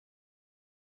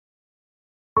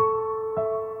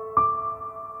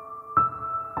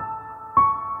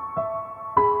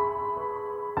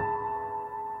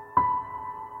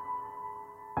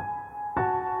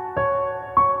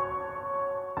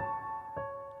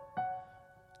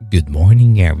Good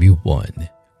morning, everyone.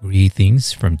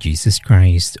 Greetings from Jesus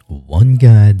Christ, one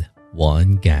God,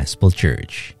 one Gospel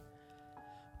Church.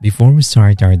 Before we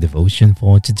start our devotion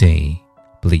for today,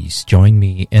 please join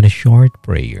me in a short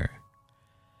prayer.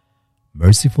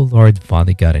 Merciful Lord,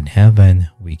 Father God in heaven,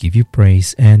 we give you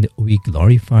praise and we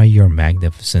glorify your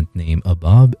magnificent name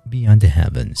above beyond the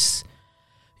heavens.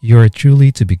 You are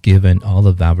truly to be given all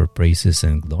of our praises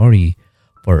and glory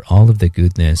for all of the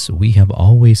goodness we have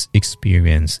always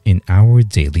experienced in our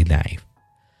daily life.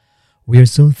 We are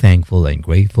so thankful and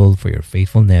grateful for your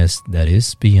faithfulness that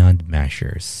is beyond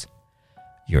measures.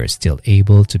 You are still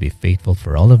able to be faithful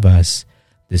for all of us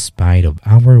despite of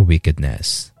our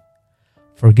wickedness.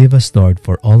 Forgive us, Lord,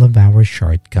 for all of our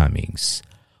shortcomings,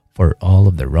 for all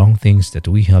of the wrong things that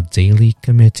we have daily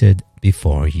committed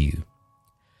before you.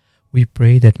 We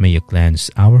pray that may you cleanse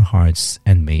our hearts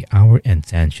and may our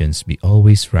intentions be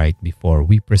always right before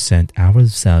we present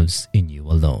ourselves in you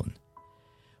alone.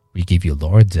 We give you,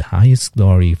 Lord, the highest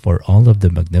glory for all of the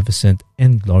magnificent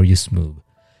and glorious move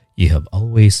you have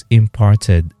always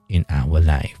imparted in our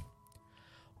life.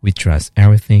 We trust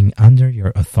everything under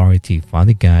your authority,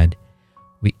 Father God.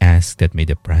 We ask that may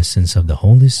the presence of the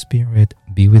Holy Spirit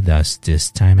be with us this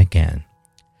time again.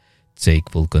 Take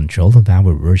full control of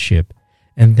our worship,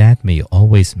 and that may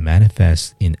always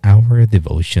manifest in our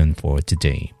devotion for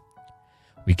today.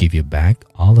 We give you back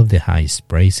all of the highest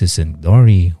praises and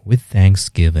glory with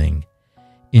thanksgiving.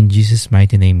 In Jesus'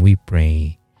 mighty name we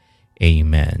pray.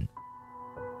 Amen.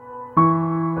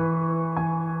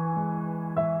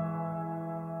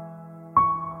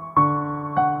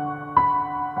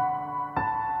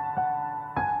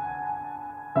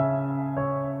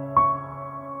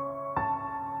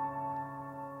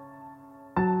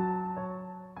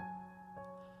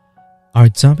 Our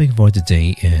topic for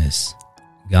today is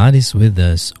God is with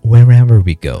us wherever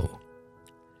we go.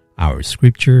 Our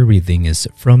scripture reading is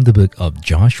from the book of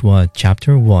Joshua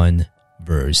chapter 1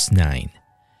 verse 9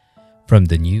 from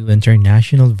the New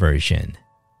International Version.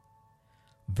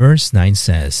 Verse 9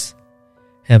 says,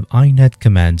 "Have I not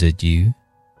commanded you?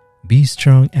 Be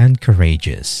strong and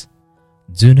courageous.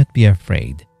 Do not be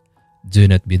afraid. Do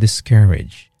not be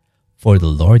discouraged, for the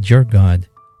Lord your God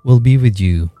will be with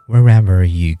you wherever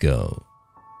you go."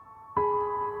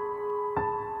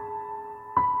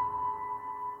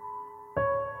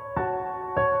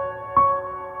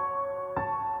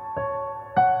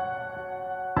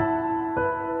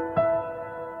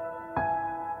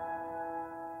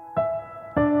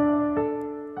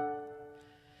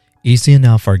 Easy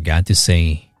enough for God to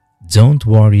say, "Don't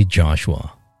worry,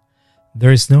 Joshua."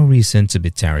 There is no reason to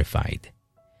be terrified.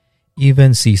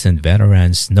 Even seasoned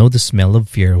veterans know the smell of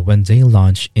fear when they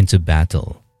launch into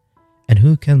battle. And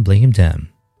who can blame them?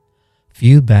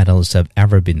 Few battles have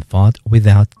ever been fought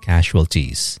without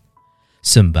casualties.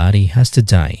 Somebody has to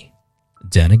die.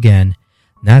 Then again,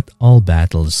 not all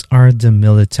battles are the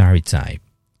military type.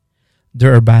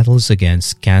 There are battles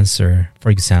against cancer,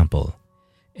 for example,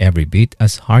 every bit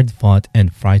as hard-fought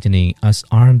and frightening as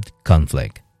armed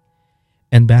conflict.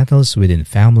 And battles within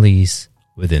families,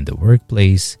 within the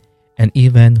workplace, and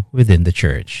even within the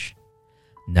church.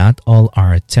 Not all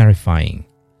are terrifying,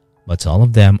 but all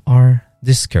of them are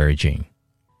discouraging.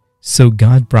 So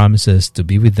God promises to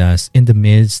be with us in the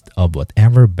midst of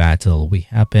whatever battle we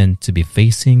happen to be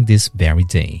facing this very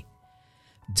day.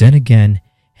 Then again,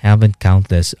 haven't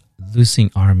countless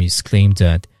losing armies claimed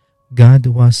that God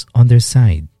was on their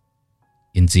side?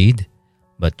 Indeed,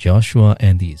 but Joshua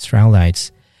and the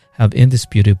Israelites have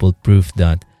indisputable proof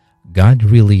that God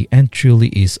really and truly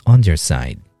is on their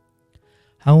side.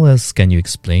 How else can you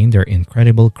explain their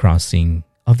incredible crossing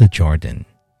of the Jordan?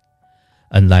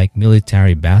 Unlike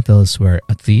military battles where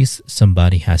at least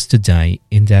somebody has to die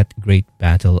in that great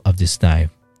battle of this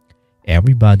life,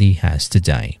 everybody has to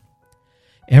die.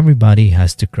 Everybody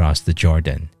has to cross the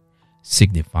Jordan,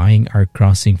 signifying our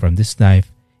crossing from this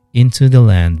life into the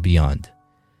land beyond,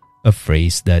 a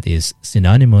phrase that is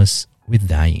synonymous with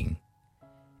dying.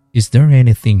 Is there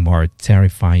anything more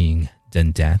terrifying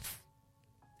than death?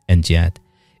 And yet,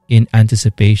 in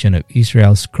anticipation of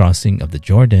Israel's crossing of the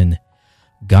Jordan,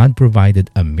 God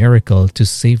provided a miracle to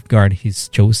safeguard His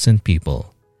chosen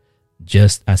people,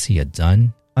 just as He had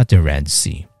done at the Red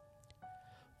Sea.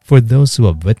 For those who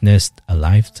have witnessed a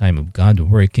lifetime of God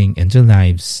working in their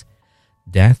lives,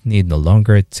 death need no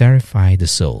longer terrify the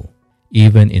soul.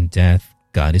 Even in death,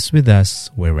 God is with us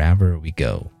wherever we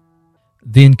go.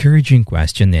 The encouraging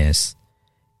question is,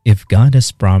 if God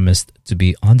has promised to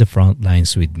be on the front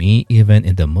lines with me even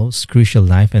in the most crucial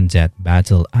life and death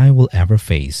battle I will ever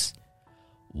face,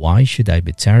 why should I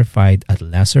be terrified at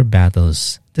lesser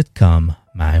battles that come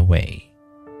my way?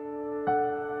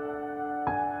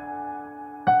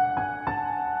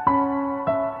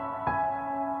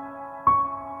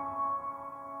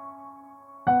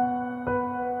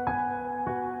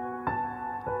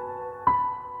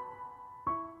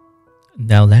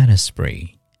 Now let us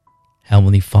pray.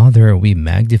 Heavenly Father, we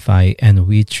magnify and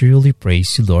we truly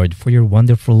praise you, Lord, for your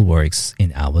wonderful works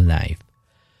in our life.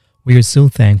 We are so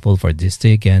thankful for this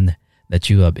day again that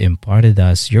you have imparted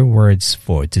us your words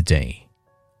for today.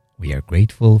 We are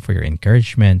grateful for your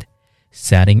encouragement,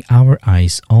 setting our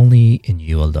eyes only in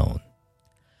you alone.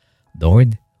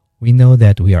 Lord, we know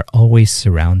that we are always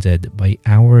surrounded by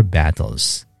our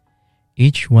battles.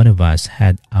 Each one of us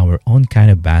had our own kind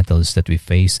of battles that we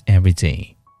face every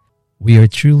day. We are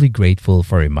truly grateful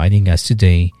for reminding us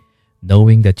today,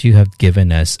 knowing that you have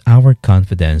given us our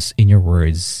confidence in your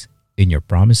words, in your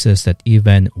promises that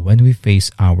even when we face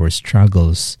our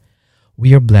struggles,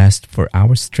 we are blessed for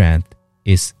our strength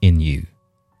is in you.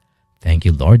 Thank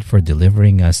you, Lord, for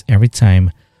delivering us every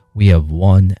time we have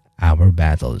won our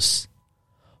battles.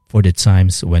 For the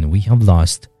times when we have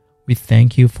lost, we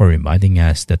thank you for reminding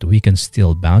us that we can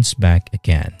still bounce back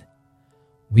again.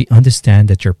 We understand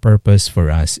that your purpose for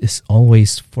us is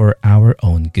always for our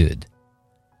own good.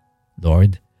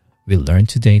 Lord, we learn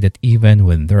today that even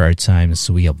when there are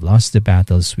times we have lost the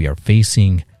battles we are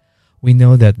facing, we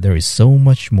know that there is so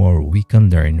much more we can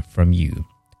learn from you.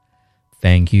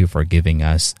 Thank you for giving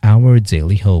us our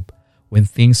daily hope when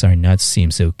things are not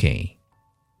seems okay.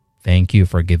 Thank you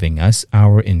for giving us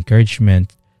our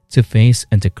encouragement to face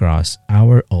and to cross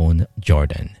our own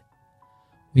Jordan.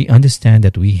 We understand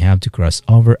that we have to cross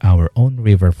over our own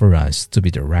river for us to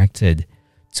be directed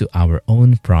to our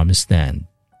own promised land.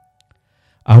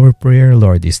 Our prayer,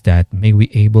 Lord, is that may we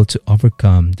able to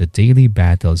overcome the daily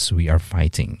battles we are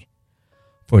fighting.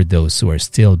 For those who are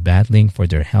still battling for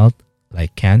their health,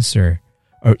 like cancer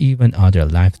or even other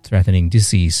life-threatening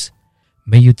disease,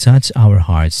 may you touch our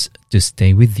hearts to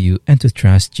stay with you and to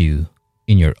trust you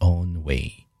in your own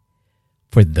way.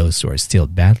 For those who are still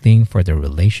battling for their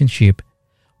relationship,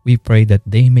 we pray that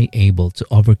they may able to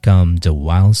overcome the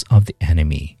wiles of the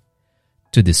enemy,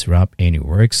 to disrupt any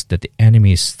works that the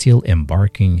enemy is still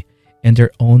embarking in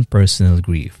their own personal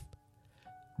grief.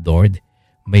 Lord,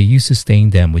 may you sustain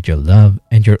them with your love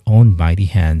and your own mighty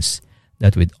hands,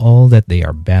 that with all that they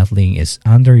are battling is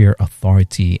under your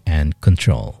authority and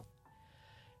control.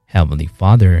 Heavenly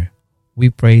Father, we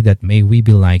pray that may we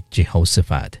be like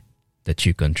Jehoshaphat, that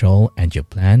you control and you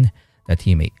plan, that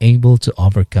he may able to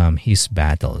overcome his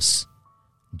battles.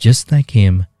 Just like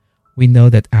him, we know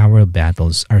that our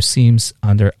battles are seems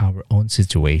under our own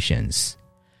situations.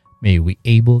 May we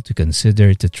able to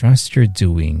consider to trust your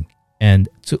doing and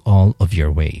to all of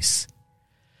your ways.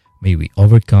 May we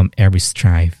overcome every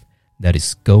strife that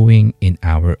is going in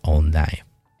our own life.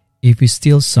 If we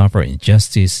still suffer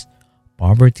injustice,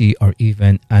 poverty, or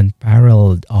even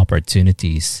unparalleled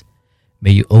opportunities, may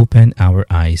you open our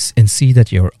eyes and see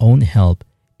that your own help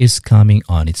is coming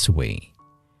on its way.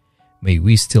 May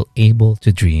we still able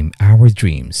to dream our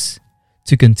dreams,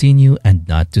 to continue and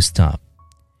not to stop.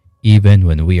 Even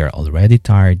when we are already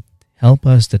tired, help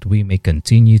us that we may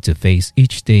continue to face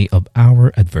each day of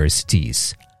our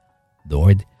adversities.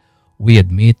 Lord, we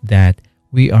admit that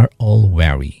we are all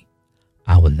weary.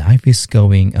 Our life is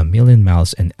going a million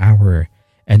miles an hour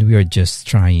and we are just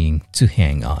trying to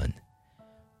hang on.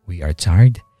 We are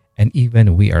tired and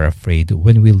even we are afraid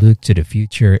when we look to the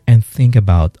future and think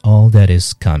about all that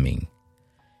is coming.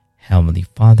 Heavenly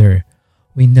Father,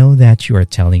 we know that you are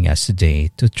telling us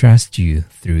today to trust you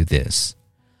through this.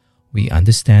 We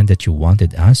understand that you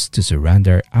wanted us to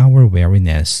surrender our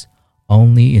weariness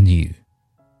only in you.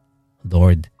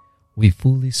 Lord, we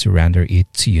fully surrender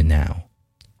it to you now.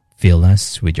 Fill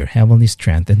us with your heavenly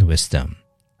strength and wisdom.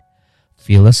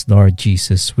 Fill us, Lord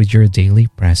Jesus, with your daily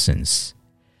presence.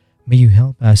 May you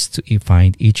help us to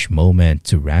find each moment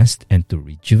to rest and to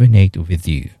rejuvenate with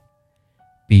you.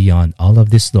 Beyond all of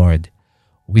this, Lord,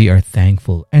 we are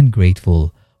thankful and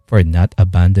grateful for not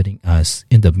abandoning us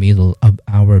in the middle of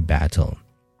our battle.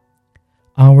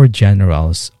 Our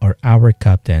generals or our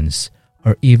captains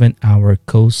or even our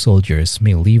co-soldiers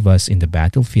may leave us in the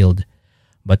battlefield,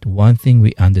 but one thing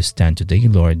we understand today,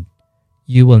 Lord,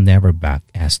 you will never back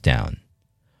us down.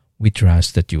 We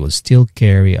trust that you will still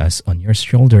carry us on your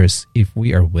shoulders if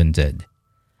we are wounded.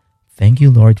 Thank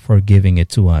you, Lord, for giving it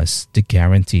to us, the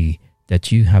guarantee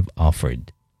that you have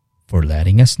offered, for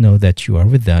letting us know that you are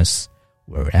with us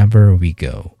wherever we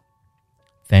go.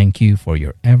 Thank you for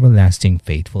your everlasting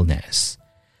faithfulness.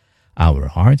 Our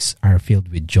hearts are filled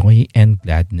with joy and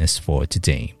gladness for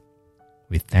today.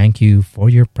 We thank you for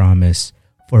your promise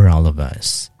for all of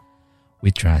us.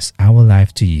 We trust our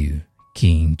life to you,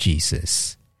 King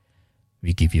Jesus.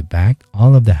 We give you back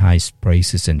all of the highest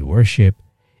praises and worship.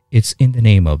 It's in the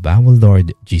name of our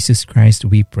Lord Jesus Christ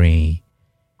we pray.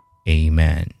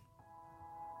 Amen.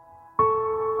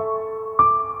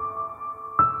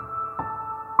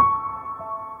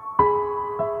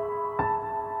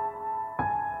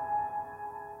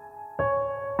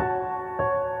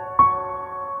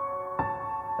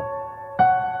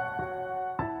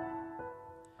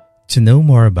 To know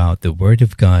more about the Word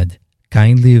of God,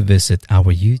 kindly visit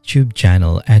our YouTube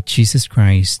channel at Jesus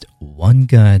Christ, One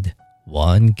God,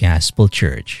 One Gospel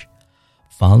Church.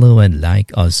 Follow and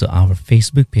like also our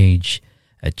Facebook page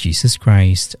at Jesus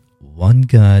Christ, One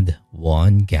God,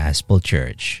 One Gospel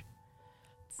Church.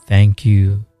 Thank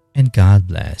you and God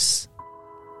bless.